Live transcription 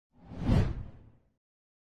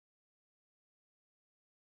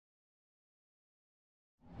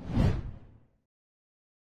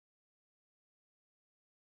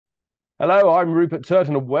Hello, I'm Rupert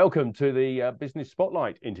Turton, and welcome to the Business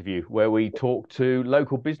Spotlight interview, where we talk to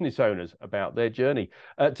local business owners about their journey.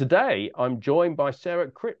 Today, I'm joined by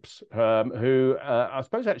Sarah Cripps, who I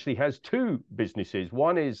suppose actually has two businesses.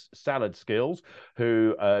 One is Salad Skills,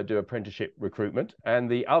 who do apprenticeship recruitment, and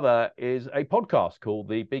the other is a podcast called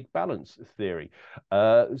The Big Balance Theory.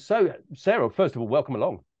 So, Sarah, first of all, welcome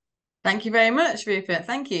along. Thank you very much, Rupert.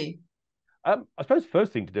 Thank you. I suppose the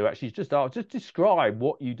first thing to do actually is just describe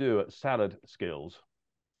what you do at Salad Skills.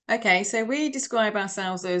 Okay, so we describe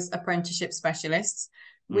ourselves as apprenticeship specialists.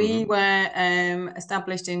 We Hmm. were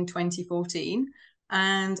established in 2014,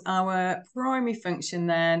 and our primary function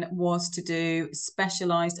then was to do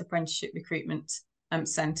specialised apprenticeship recruitment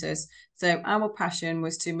centres. So our passion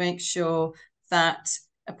was to make sure that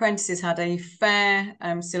apprentices had a fair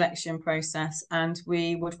selection process, and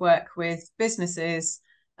we would work with businesses,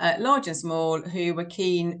 large and small, who were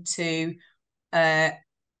keen to uh,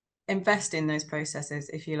 invest in those processes,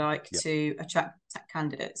 if you like, Yeah. to attract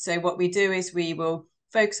candidates. So what we do is we will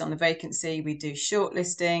focus on the vacancy, we do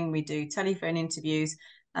shortlisting, we do telephone interviews,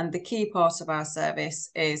 and the key part of our service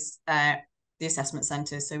is the assessment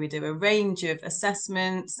centres. So we do a range of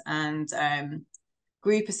assessments and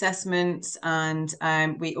group assessments, and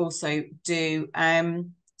we also do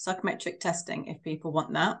psychometric testing if people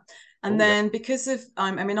want that. And Oh, yeah. then because of,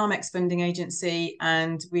 I'm ex-funding agency,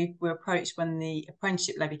 and we were approached when the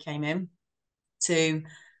apprenticeship levy came in to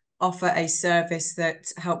offer a service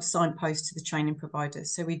that helps signpost to the training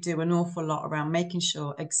providers. So we do an awful lot around making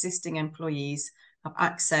sure existing employees have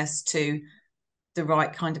access to the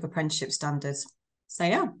right kind of apprenticeship standards. So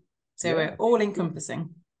yeah, so we're Yeah. all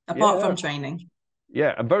encompassing, apart Yeah. from training.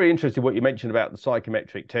 Yeah. I'm very interested what you mentioned about the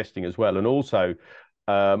psychometric testing as well. And also,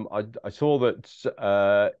 I saw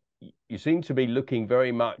that you seem to be looking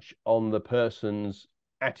very much on the person's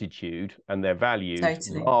attitude and their values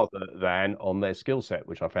Totally. rather than on their skill set,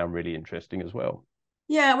 which I found really interesting as well.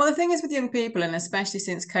 Yeah, well, the thing is with young people, and especially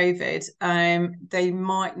since COVID, they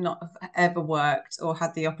might not have ever worked or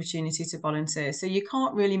had the opportunity to volunteer. So you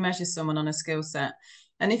can't really measure someone on a skill set.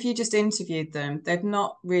 And if you just interviewed them, they've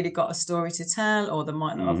not really got a story to tell, or they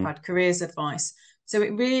might not have Hmm. had careers advice. So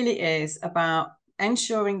it really is about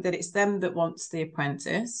ensuring that it's them that wants the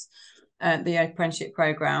apprenticeship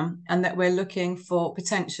program, and that we're looking for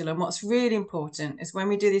potential. And what's really important is when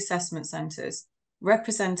we do the assessment centres,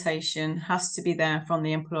 representation has to be there from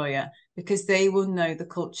the employer, because they will know the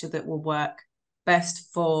culture that will work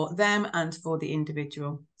best for them and for the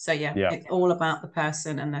individual. So yeah, Yeah. it's all about the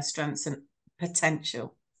person and their strengths and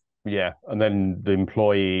potential. Yeah. And then the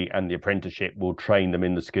employee and the apprenticeship will train them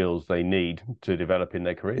in the skills they need to develop in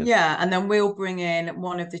their careers. Yeah, and then we'll bring in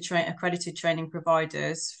one of the accredited training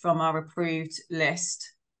providers from our approved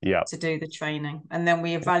list Yeah. to do the training, and then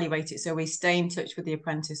we evaluate it, so we stay in touch with the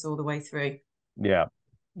apprentice all the way through. Yeah.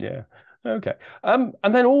 Yeah. Okay. And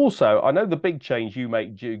then also, I know the big change you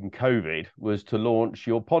made during COVID was to launch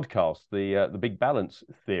your podcast, the Big Balance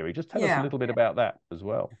Theory. Just tell us a Yeah. little bit about that as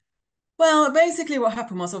well. Well, basically, what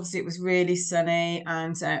happened was obviously it was really sunny,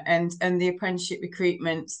 and the apprenticeship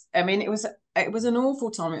recruitment. I mean, it was an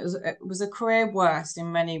awful time. It was a career worst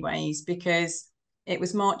in many ways, because it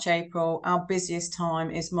was March, April. Our busiest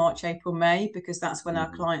time is March, April, May, because that's when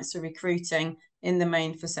our Mhm. clients are recruiting in the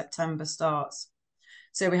main for September starts.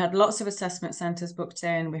 So we had lots of assessment centres booked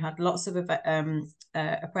in. We had lots of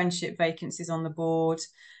apprenticeship vacancies on the board.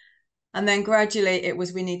 And then gradually it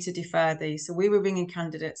was, we need to defer these. So we were ringing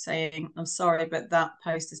candidates saying, I'm sorry, but that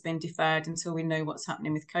post has been deferred until we know what's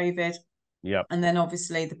happening with COVID. Yeah. And then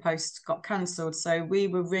obviously the post got cancelled. So we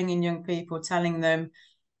were ringing young people, telling them,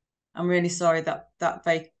 I'm really sorry that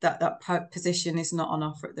position is not on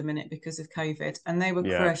offer at the minute because of COVID. And they were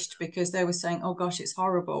Yeah. crushed, because they were saying, "Oh gosh, it's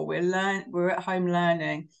horrible. We're at home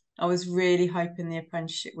learning." I was really hoping the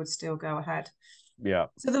apprenticeship would still go ahead. Yeah.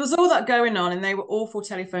 So there was all that going on, and they were awful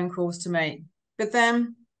telephone calls to make. But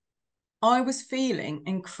then I was feeling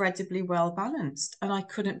incredibly well balanced, and I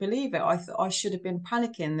couldn't believe it. I thought I should have been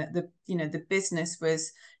panicking that the business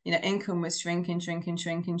was, income was shrinking, shrinking,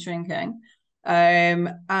 shrinking, shrinking.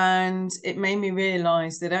 And it made me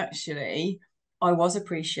realize that actually I was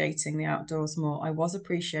appreciating the outdoors more. I was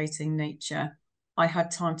appreciating nature. I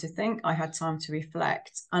had time to think, I had time to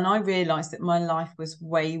reflect, and I realized that my life was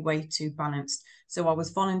way, way too balanced. So I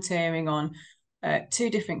was volunteering on two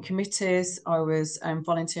different committees. I was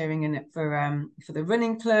volunteering in it for the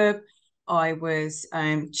running club. I was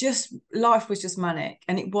just, life was just manic,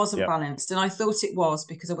 and it wasn't Yeah. balanced. And I thought it was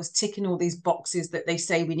because I was ticking all these boxes that they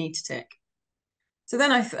say we need to tick. So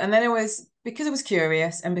then I was, because I was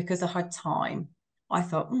curious and because I had time, I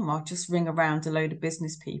thought, I'll just ring around a load of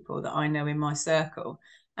business people that I know in my circle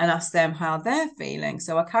and ask them how they're feeling.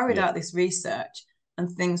 So I carried Yeah. out this research and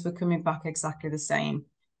things were coming back exactly the same.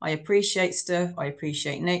 I appreciate stuff. I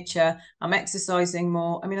appreciate nature. I'm exercising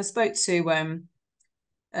more. I mean, I spoke to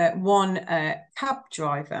one cab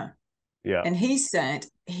driver, Yeah. and he said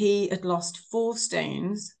he had lost 4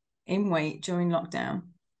 stones in weight during lockdown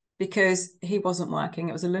because he wasn't working.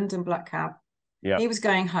 It was a London black cab. Yeah. He was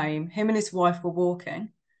going home. Him and his wife were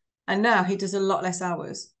walking. And now he does a lot less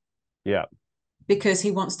hours Yeah. because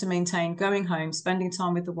he wants to maintain going home, spending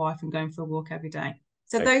time with the wife, and going for a walk every day.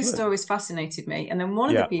 So those Excellent. stories fascinated me. And then one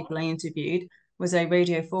of the Yeah. people I interviewed was a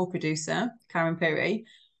Radio 4 producer, Karen Perry,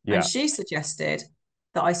 and Yeah. she suggested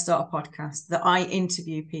that I start a podcast, that I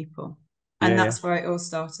interview people. And Yeah. that's where it all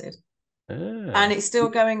started. And Ah. it's still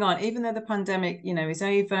going on, even though the pandemic, is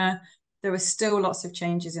over. There are still lots of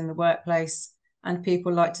changes in the workplace, and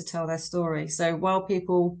people like to tell their story. So while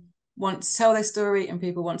people want to tell their story and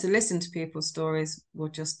people want to listen to people's stories, we'll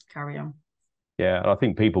just carry on. Yeah, and I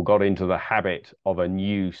think people got into the habit of a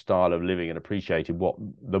new style of living and appreciated what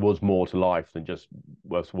there was more to life than just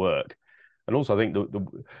work. And also, I think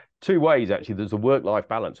the two ways actually. There's a work-life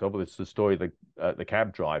balance. Obviously, it's the story of the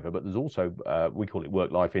cab driver, but there's also we call it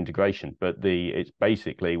work-life integration. But it's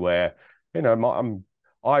basically where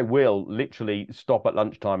I will literally stop at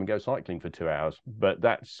lunchtime and go cycling for 2 hours. But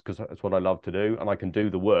that's because that's what I love to do, and I can do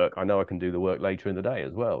the work. I know I can do the work later in the day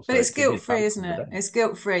as well. But So it's it is guilt-free, isn't balancing the it? day. It's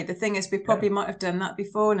guilt-free. The thing is, we Yeah, probably might have done that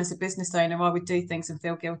before. And as a business owner, I would do things and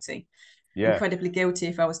feel guilty, yeah, incredibly guilty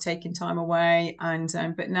if I was taking time away. And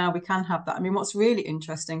but now we can have that. I mean, what's really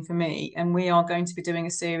interesting for me, and we are going to be doing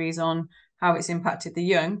a series on how it's impacted the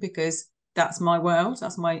young, because that's my world,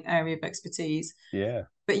 that's my area of expertise. yeah.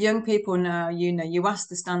 But young people now, you ask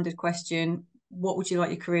the standard question, what would you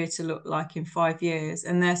like your career to look like in 5 years?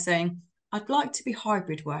 And they're saying, I'd like to be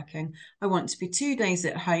hybrid working. I want to be 2 days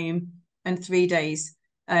at home and 3 days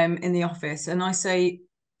in the office. And I say,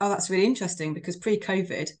 oh, that's really interesting, because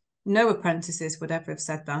pre-COVID, no apprentices would ever have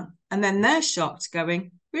said that. And then they're shocked,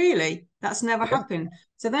 going, really? That's never Yeah. happened.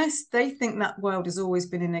 So they think that world has always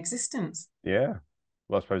been in existence. Yeah.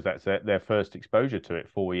 Well, I suppose that's their first exposure to it.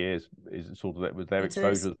 4 years is sort of that was their It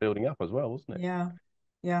exposure is. was building up as well, wasn't it? Yeah.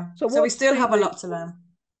 Yeah. So So we what's still been have a the lot to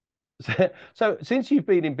learn. so since you've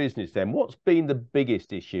been in business then, what's been the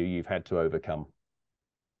biggest issue you've had to overcome?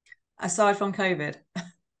 Aside from COVID.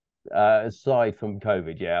 Aside from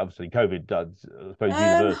COVID, yeah, obviously COVID does, I suppose,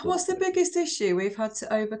 universal. What's the biggest issue we've had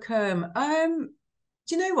to overcome?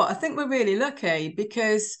 Do you know what? I think we're really lucky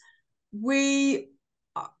because we,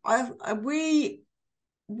 we,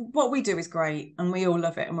 what we do is great, and we all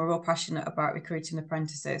love it, and we're all passionate about recruiting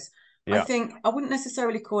apprentices. I Yeah. think I wouldn't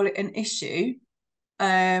necessarily call it an issue,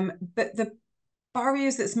 but the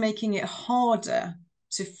barriers that's making it harder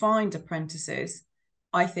to find apprentices,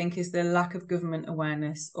 I think, is the lack of government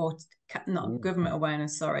awareness, or not Mm. government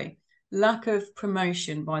awareness, sorry, lack of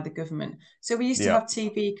promotion by the government. So we used to Yeah. have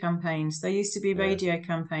TV campaigns, there used to be Yeah. radio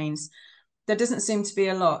campaigns. There doesn't seem to be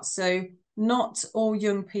a lot. So not all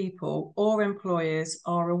young people or employers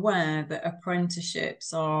are aware that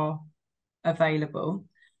apprenticeships are available.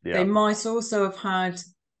 They Yeah. might also have had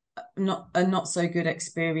not so good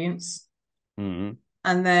experience, Mm-hmm.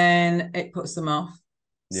 and then it puts them off.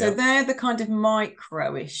 So Yeah. they're the kind of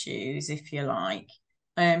micro issues, if you like.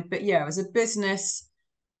 But yeah, as a business,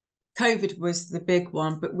 COVID was the big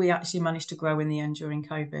one, but we actually managed to grow in the end during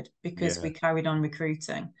COVID because Yeah. we carried on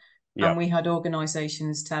recruiting, Yeah. and we had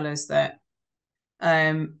organisations tell us that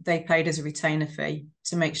they paid us a retainer fee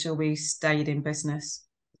to make sure we stayed in business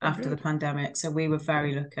Oh, after the good. pandemic. So we were Yeah.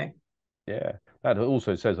 very lucky. Yeah. That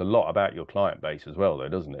also says a lot about your client base as well, though,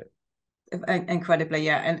 doesn't it? Incredibly,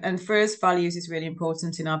 yeah. And for us, values is really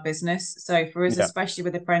important in our business. So for us, Yeah. especially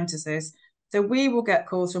with apprentices, so we will get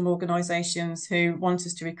calls from organisations who want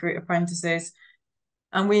us to recruit apprentices,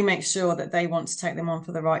 and we make sure that they want to take them on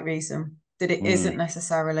for the right reason, that it isn't Mm.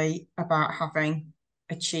 necessarily about having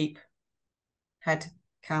a cheap head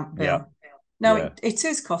count Yeah. bill. Now, Yeah. it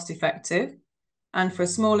is cost effective, and for a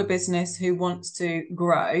smaller business who wants to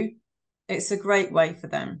grow, it's a great way for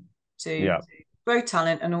them to Yeah. grow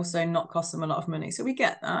talent and also not cost them a lot of money. So we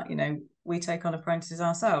get that, we take on apprentices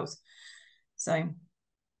ourselves. So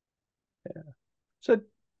So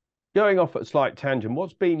going off at a slight tangent,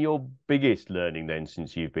 what's been your biggest learning then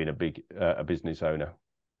since you've been a business owner?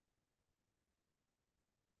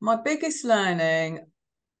 my biggest learning,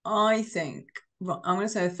 I think, I'm going to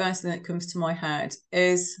say the first thing that comes to my head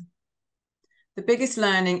is the biggest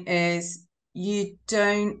learning is you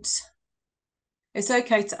don't, it's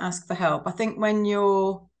okay to ask for help. I think when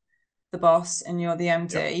you're the boss and you're the Yep.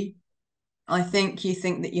 MD, I think you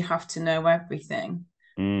think that you have to know everything.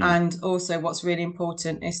 Mm. And also what's really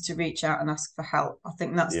important is to reach out and ask for help. I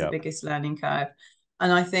think that's the Yeah. biggest learning curve.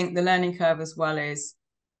 And I think the learning curve as well is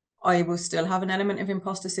I will still have an element of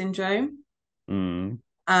imposter syndrome. Mm.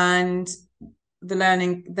 And the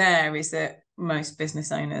learning there is that most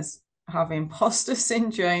business owners have imposter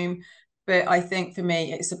syndrome. But I think for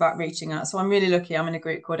me, it's about reaching out. So I'm really lucky. I'm in a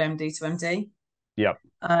group called MD to MD. Yep.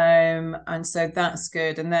 And so that's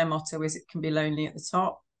good. And their motto is it can be lonely at the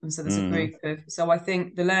top. And so there's a Mm. group of, so I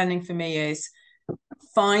think the learning for me is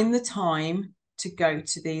find the time to go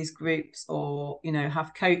to these groups or,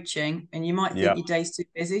 have coaching. And you might think Yep. your day's too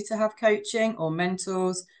busy to have coaching or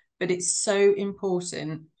mentors, but it's so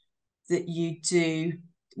important that you do.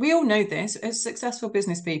 We all know this as successful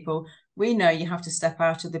business people. We know you have to step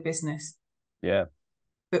out of the business, Yeah.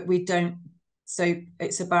 but we don't. So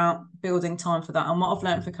it's about building time for that. And what I've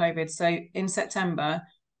learned for COVID. So in September,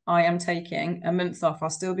 I am taking a month off. I'll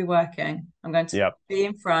still be working. I'm going to Yep. be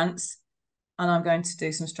in France and I'm going to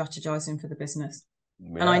do some strategizing for the business.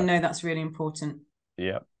 And I Yeah. know that's really important.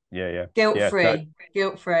 Yeah. Yeah. Yeah. Guilt Yeah. No, free,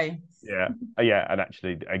 guilt free. yeah. Yeah. And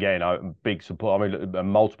actually, again, I'm a big support. I mean,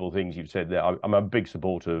 multiple things you've said there. I'm a big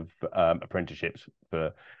supporter of apprenticeships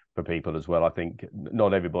for people as well. I think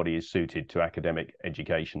not everybody is suited to academic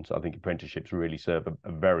education, so I think apprenticeships really serve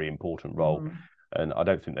a very important role. Mm. And I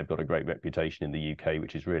don't think they've got a great reputation in the UK,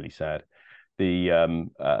 which is really sad.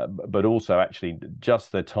 But also actually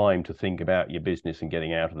just the time to think about your business and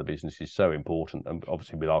getting out of the business is so important. And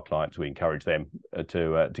obviously with our clients, we encourage them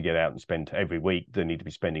to get out and spend every week. They need to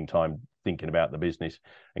be spending time thinking about the business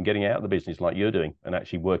and getting out of the business like you're doing, and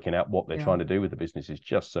actually working out what they're Yeah. trying to do with the business is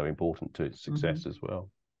just so important to its success as well.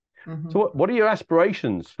 Mm-hmm. So what are your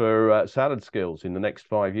aspirations for Salad Skills in the next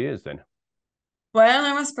 5 years then? Well,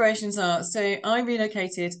 our aspirations are, so I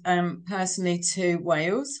relocated personally to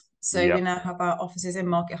Wales. So we Yep. now have our offices in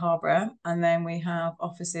Market Harborough, and then we have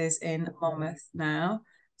offices in Monmouth now.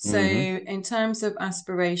 So Mm-hmm. in terms of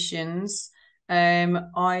aspirations,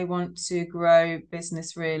 I want to grow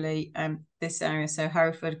business really this area, so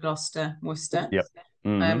Hereford, Gloucester, Worcester, Yep.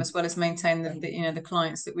 Mm-hmm. as well as maintain the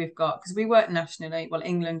clients that we've got because we work nationally, well,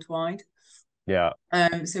 England wide. Yeah.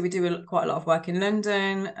 So we do quite a lot of work in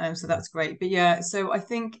London, so that's great. But yeah, so I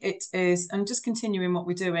think it is, and just continuing what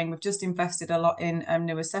we're doing, we've just invested a lot in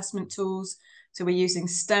new assessment tools. So we're using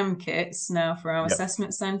STEM kits now for our Yep.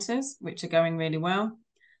 assessment centres, which are going really well.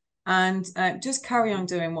 And just carry on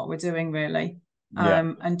doing what we're doing, really,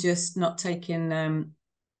 Yeah. and just not taking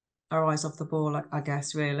our eyes off the ball, I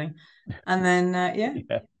guess, really. And then, yeah,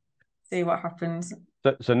 Yeah. see what happens.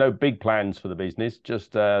 So no big plans for the business,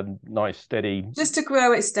 just nice, steady. Just to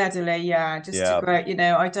grow it steadily, yeah. Just to Yeah.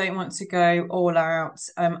 grow, I don't want to go all out.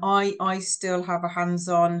 I still have a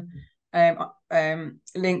hands-on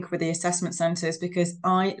link with the assessment centres because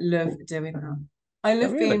I love doing that. I Oh,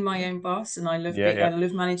 love being really? my own boss and I love Yeah. I Yeah.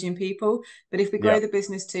 love managing people. But if we grow Yeah. the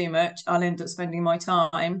business too much, I'll end up spending my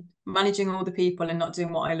time managing all the people and not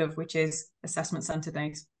doing what I love, which is assessment centre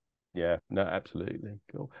days. Yeah. No, absolutely.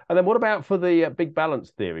 Cool. And then what about for the big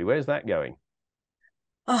balance theory? Where's that going?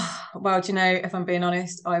 Oh, well, do you know, if I'm being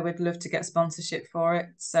honest, I would love to get sponsorship for it.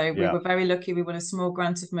 So we Yeah. were very lucky. We won a small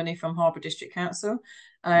grant of money from Harbour District Council,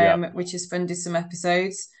 Yeah. which has funded some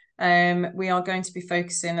episodes. We are going to be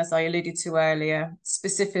focusing, as I alluded to earlier,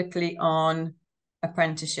 specifically on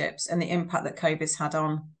apprenticeships and the impact that COVID's had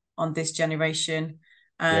on this generation,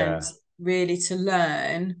 and Yeah. really to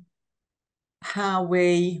learn how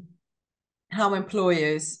how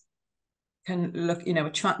employers can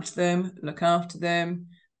attract them, look after them,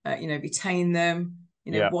 retain them,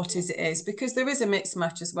 Yeah. what is because there is a mixed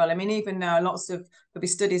match as well. I mean, even now, there'll be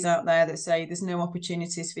studies out there that say there's no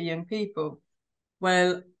opportunities for young people.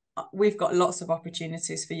 Well, we've got lots of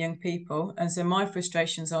opportunities for young people. And so my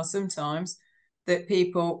frustrations are sometimes that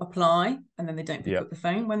people apply and then they don't pick Yeah. up the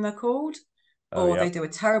phone when they're called, Oh, or yeah. they do a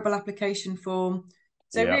terrible application form.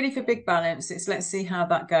 So Yeah. really for big balance, it's let's see how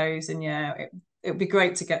that goes. And yeah, it would be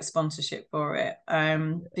great to get sponsorship for it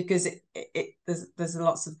because there's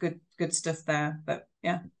lots of good stuff there. But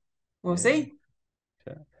yeah, we'll Yeah. see.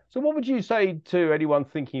 Yeah. So what would you say to anyone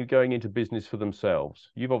thinking of going into business for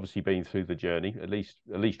themselves? You've obviously been through the journey at least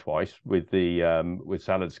twice with the with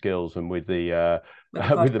Salad Skills and with the With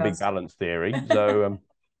the with the big podcast. balance theory. So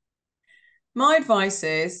My advice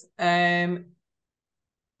is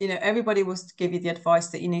everybody wants to give you the advice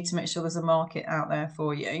that you need to make sure there's a market out there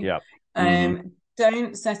for you. yeah. Mm-hmm.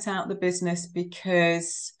 Don't set out the business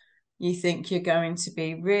because you think you're going to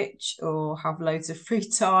be rich or have loads of free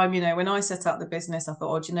time. When I set out the business, I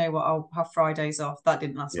thought, oh, do you know what? I'll have Fridays off. That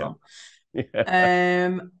didn't last Yeah. long.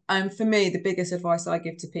 Yeah. And for me, the biggest advice I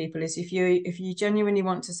give to people is if you genuinely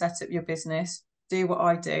want to set up your business, do what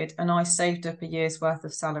I did, and I saved up a year's worth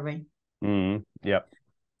of salary. Yep.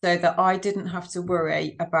 So that I didn't have to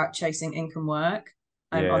worry about chasing income work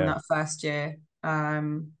on Yeah. that first year.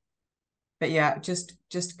 But yeah,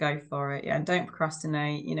 just go for it. Yeah, and don't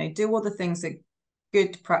procrastinate. Do all the things that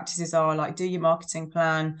good practices are, like do your marketing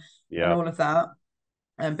plan and Yeah. all of that.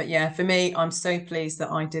 But yeah, for me, I'm so pleased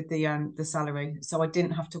that I did the salary, so I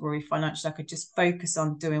didn't have to worry financially. I could just focus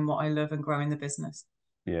on doing what I love and growing the business.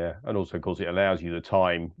 Yeah, and also, of course, it allows you the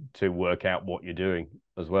time to work out what you're doing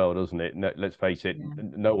as well, doesn't it? No, let's face it, Yeah.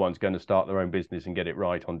 no one's going to start their own business and get it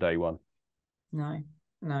right on day one. No,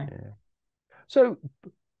 no. Yeah. So,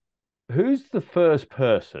 who's the first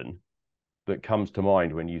person that comes to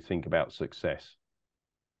mind when you think about success?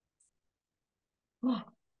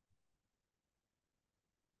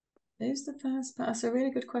 Who's the first person? That's a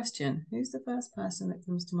really good question. Who's the first person that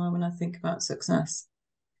comes to mind when I think about success?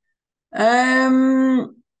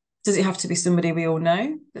 Does it have to be somebody we all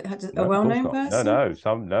know? A No, of course well-known not. No, person?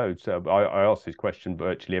 no, no. So I ask this question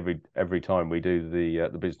virtually every time we do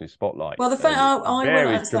the business spotlight, Well, the fact and it I won't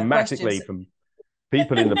varies answer that question. dramatically from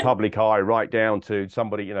people in the public eye right down to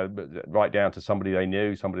somebody, right down to somebody they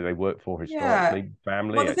knew, somebody they worked for Yeah. historically,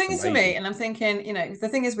 family. Well, the It's thing is for me, amazing. and I'm thinking, the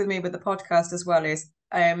thing is with me with the podcast as well is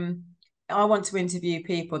I want to interview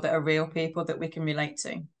people that are real people that we can relate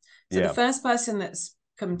to. So the Yeah. first person that's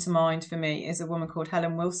come to mind for me is a woman called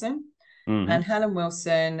Helen Wilson. Hmm. And Helen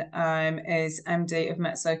Wilson is MD of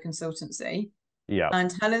Metso Consultancy. Yeah.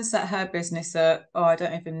 And Helen set her business up, I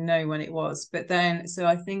don't even know when it was, but then, so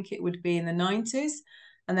I think it would be in the 90s.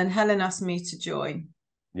 And then Helen asked me to join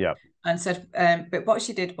Yeah. and said, but what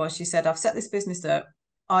she did was she said, I've set this business up.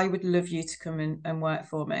 I would love you to come in and work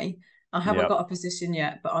for me. I haven't Yeah. got a position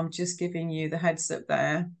yet, but I'm just giving you the heads up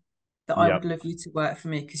there that I Yeah. would love you to work for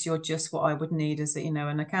me because you're just what I would need as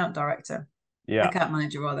an account director, Yeah. account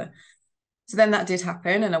manager rather. So then that did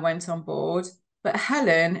happen and I went on board. But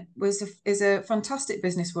Helen is a fantastic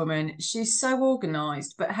businesswoman. She's so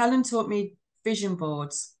organized, but Helen taught me vision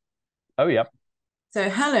boards. Oh, yeah. So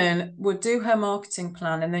Helen would do her marketing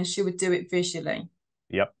plan and then she would do it visually.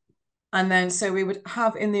 Yep. And then so we would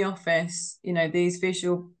have in the office, these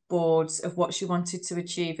visual boards of what she wanted to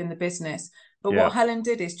achieve in the business. But Yeah. what Helen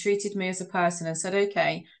did is treated me as a person and said,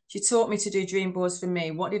 okay, she taught me to do dream boards for me.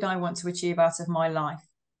 What did I want to achieve out of my life?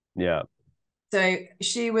 Yeah. So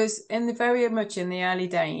she was very much in the early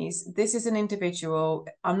days. This is an individual.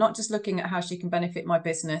 I'm not just looking at how she can benefit my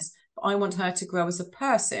business, but I want her to grow as a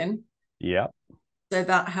person. Yeah. So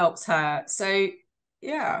that helps her. So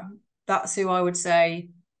yeah, that's who I would say.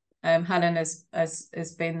 Helen has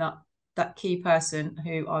been that key person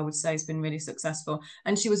who I would say has been really successful,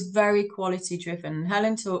 and she was very quality driven.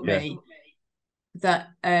 Helen taught Yeah. me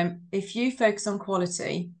that if you focus on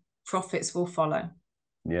quality, profits will follow.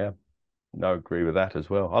 Yeah. No, I agree with that as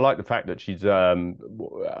well. I like the fact that she's the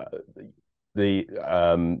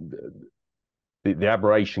um the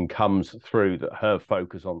aberration comes through that her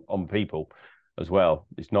focus on people as well.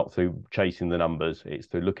 It's not through chasing the numbers, it's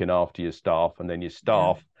through looking after your staff, and then your Yeah.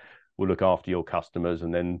 staff will look after your customers,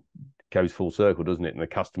 and then goes full circle, doesn't it? And the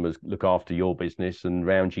customers look after your business, and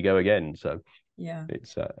round you go again. So Yeah.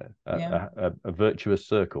 it's Yeah. a virtuous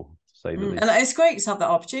circle, to say the And least. it's great to have that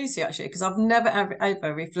opportunity actually, because I've never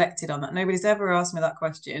ever reflected on that. Nobody's ever asked me that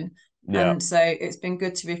question. Yeah. And so it's been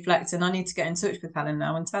good to reflect. And I need to get in touch with Helen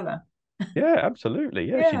now and tell her. Yeah, absolutely.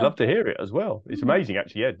 Yeah, she'd Yeah. love to hear it as well. It's amazing,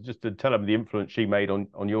 actually. Yeah, just to tell them the influence she made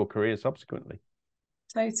on your career subsequently.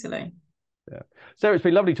 Totally. Yeah. So it's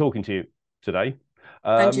been lovely talking to you today.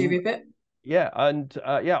 And you, Um, Rupert. yeah, and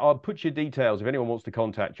yeah, I'll put your details. If anyone wants to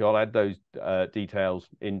contact you, I'll add those details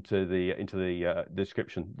into the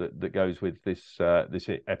description that goes with this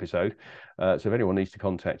episode. So if anyone needs to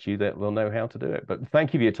contact you, they'll know how to do it. But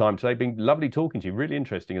thank you for your time today. It's been lovely talking to you. Really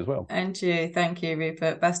interesting as well. And you. Thank you,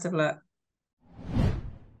 Rupert. Best of luck.